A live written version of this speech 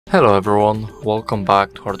Hello everyone, welcome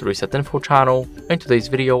back to HardReset.Info channel. In today's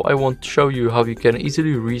video I want to show you how you can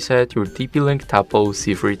easily reset your TP-Link Tapo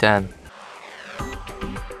C310.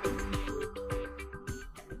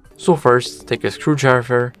 So first, take a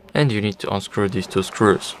screwdriver and you need to unscrew these two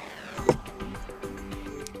screws.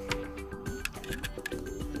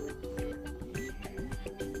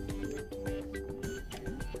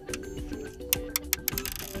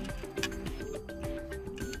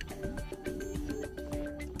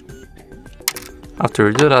 After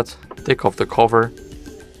you do that, take off the cover,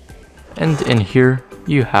 and in here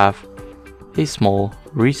you have a small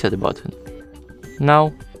reset button.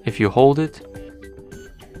 Now, if you hold it,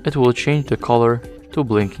 it will change the color to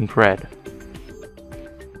blinking red.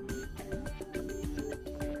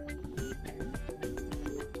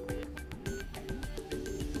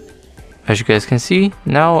 As you guys can see,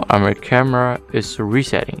 now our camera is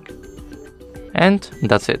resetting. And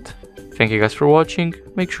that's it. Thank you guys for watching,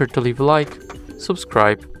 make sure to leave a like,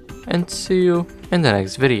 subscribe, and see you in the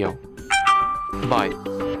next video.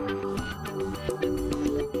 Bye.